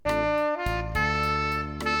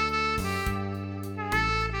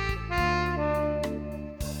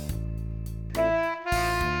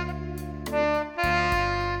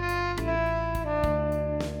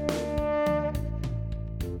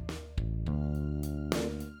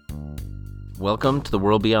Welcome to The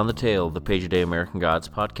World Beyond the Tale, the Page-A-Day American Gods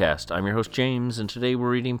podcast. I'm your host, James, and today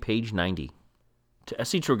we're reading page 90. To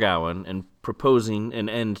Essie Tregowan, and proposing an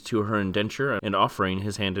end to her indenture and offering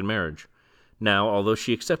his hand in marriage. Now, although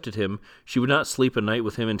she accepted him, she would not sleep a night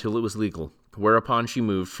with him until it was legal, whereupon she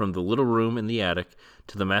moved from the little room in the attic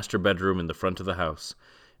to the master bedroom in the front of the house.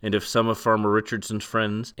 And if some of Farmer Richardson's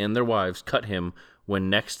friends and their wives cut him when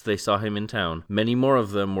next they saw him in town, many more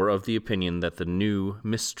of them were of the opinion that the new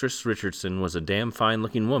Mistress Richardson was a damn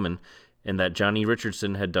fine-looking woman, and that Johnny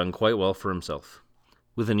Richardson had done quite well for himself.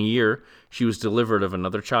 Within a year, she was delivered of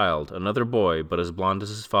another child, another boy, but as blond as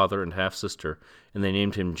his father and half-sister, and they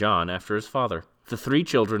named him John after his father. The three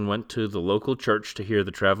children went to the local church to hear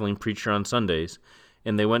the traveling preacher on Sundays,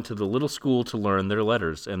 and they went to the little school to learn their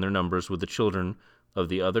letters and their numbers with the children of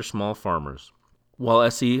the other small farmers. While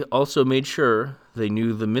Essie also made sure they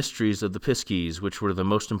knew the mysteries of the Piskies, which were the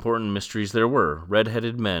most important mysteries there were,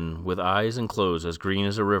 red-headed men with eyes and clothes as green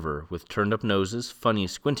as a river, with turned-up noses, funny,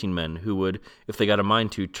 squinting men who would, if they got a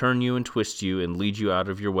mind to, turn you and twist you and lead you out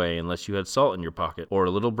of your way unless you had salt in your pocket or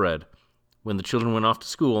a little bread. When the children went off to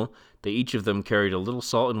school, they each of them carried a little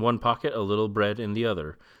salt in one pocket, a little bread in the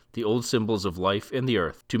other, the old symbols of life and the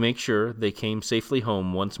earth, to make sure they came safely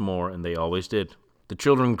home once more, and they always did. The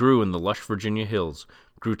children grew in the lush Virginia hills,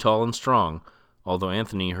 grew tall and strong, although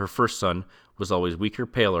Anthony, her first son, was always weaker,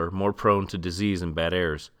 paler, more prone to disease and bad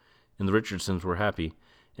airs. And the Richardsons were happy,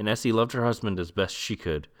 and Essie loved her husband as best she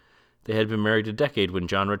could. They had been married a decade when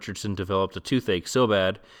John Richardson developed a toothache so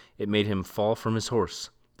bad it made him fall from his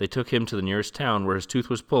horse. They took him to the nearest town where his tooth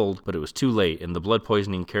was pulled, but it was too late, and the blood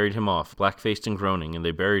poisoning carried him off, black-faced and groaning, and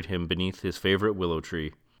they buried him beneath his favorite willow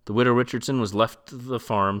tree. The widow Richardson was left the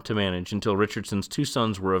farm to manage until Richardson's two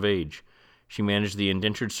sons were of age. She managed the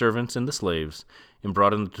indentured servants and the slaves, and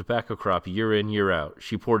brought in the tobacco crop year in, year out.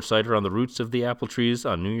 She poured cider on the roots of the apple trees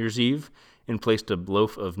on New Year's Eve, and placed a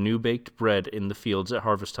loaf of new-baked bread in the fields at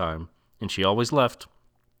harvest time. And she always left.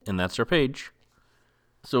 And that's our page.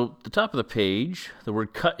 So, the top of the page, the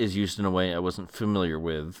word cut is used in a way I wasn't familiar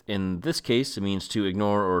with. In this case, it means to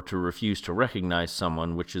ignore or to refuse to recognize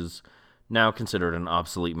someone, which is now considered an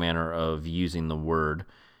obsolete manner of using the word.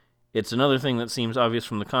 It's another thing that seems obvious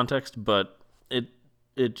from the context, but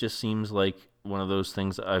it just seems like one of those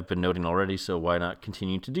things that I've been noting already, so why not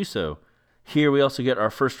continue to do so? Here we also get our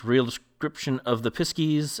first real description of the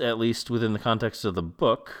Piskies, at least within the context of the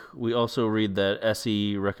book. We also read that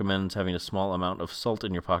Essie recommends having a small amount of salt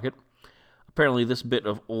in your pocket. Apparently this bit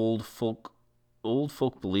of old folk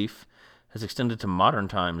belief has extended to modern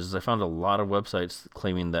times, as I found a lot of websites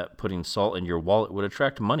claiming that putting salt in your wallet would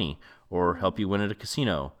attract money or help you win at a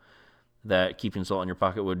casino, that keeping salt in your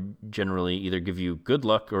pocket would generally either give you good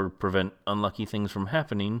luck or prevent unlucky things from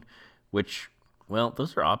happening, which, well,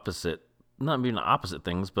 those are not even opposite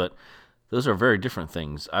things, but those are very different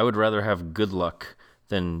things. I would rather have good luck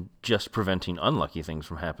than just preventing unlucky things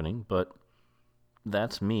from happening, but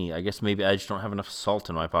that's me. I guess maybe I just don't have enough salt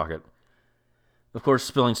in my pocket. Of course,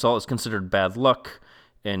 spilling salt is considered bad luck,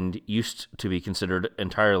 and used to be considered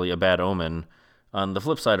entirely a bad omen. On the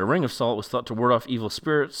flip side, a ring of salt was thought to ward off evil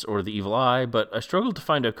spirits or the evil eye, but I struggled to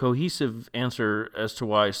find a cohesive answer as to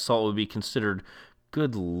why salt would be considered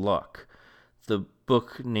good luck. The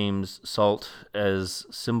book names salt as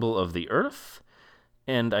symbol of the earth,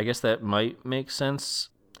 and I guess that might make sense.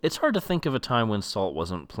 It's hard to think of a time when salt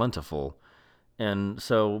wasn't plentiful. And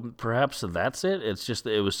so perhaps that's it. It's just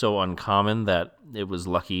that it was so uncommon that it was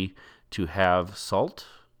lucky to have salt.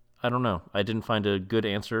 I don't know. I didn't find a good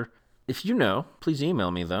answer. If you know, please email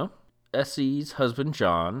me, though. Essie's husband,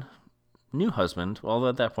 John, new husband, well,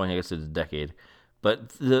 at that point, I guess it's a decade. But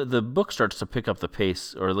the book starts to pick up the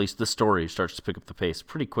pace, or at least the story starts to pick up the pace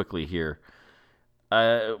pretty quickly here.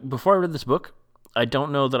 Before I read this book, I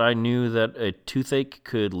don't know that I knew that a toothache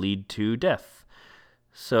could lead to death.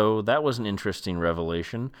 So that was an interesting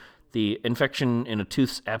revelation. The infection in a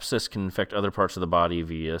tooth's abscess can infect other parts of the body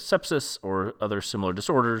via sepsis or other similar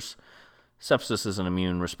disorders. Sepsis is an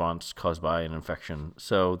immune response caused by an infection,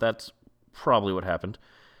 so that's probably what happened.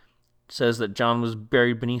 It says that John was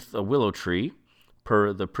buried beneath a willow tree.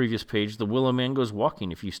 Per the previous page, the willow man goes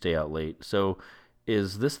walking if you stay out late. So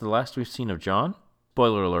is this the last we've seen of John?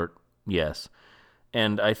 Spoiler alert, yes.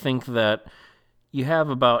 And I think that you have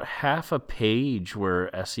about half a page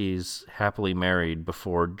where Essie's happily married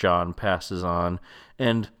before John passes on.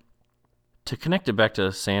 And to connect it back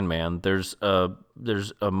to Sandman, there's a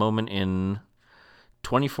moment in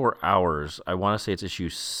 24 Hours. I want to say it's issue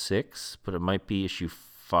 6, but it might be issue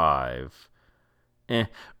 5.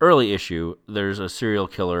 Early issue, there's a serial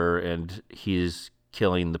killer, and he's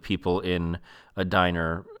killing the people in a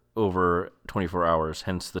diner over 24 hours,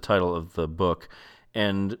 hence the title of the book.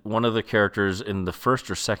 And one of the characters in the first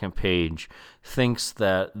or second page thinks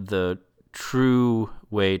that the true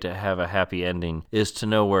way to have a happy ending is to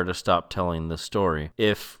know where to stop telling the story.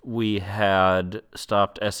 If we had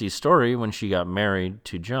stopped Essie's story when she got married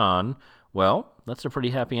to John, well, that's a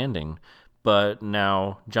pretty happy ending. But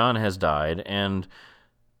now John has died, and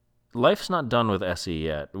life's not done with Essie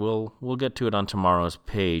yet. We'll get to it on tomorrow's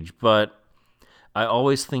page, but I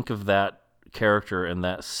always think of that character and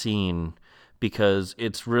that scene because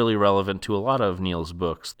it's really relevant to a lot of Neil's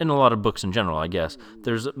books, and a lot of books in general, I guess.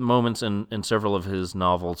 There's moments in several of his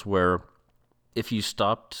novels where if you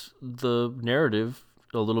stopped the narrative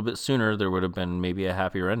a little bit sooner, there would have been maybe a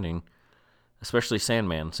happier ending, especially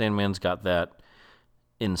Sandman. Sandman's got that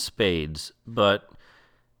in spades, but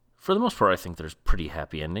for the most part, I think there's pretty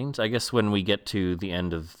happy endings. I guess when we get to the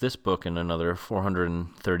end of this book in another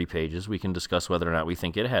 430 pages, we can discuss whether or not we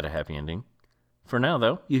think it had a happy ending. For now,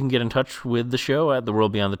 though, you can get in touch with the show at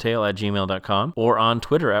theworldbeyondthetale@gmail.com or on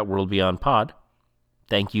Twitter at worldbeyondpod.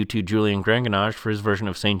 Thank you to Julian Granganage for his version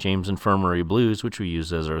of St. James Infirmary Blues, which we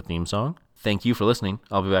use as our theme song. Thank you for listening.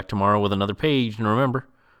 I'll be back tomorrow with another page, and remember,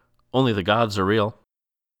 only the gods are real.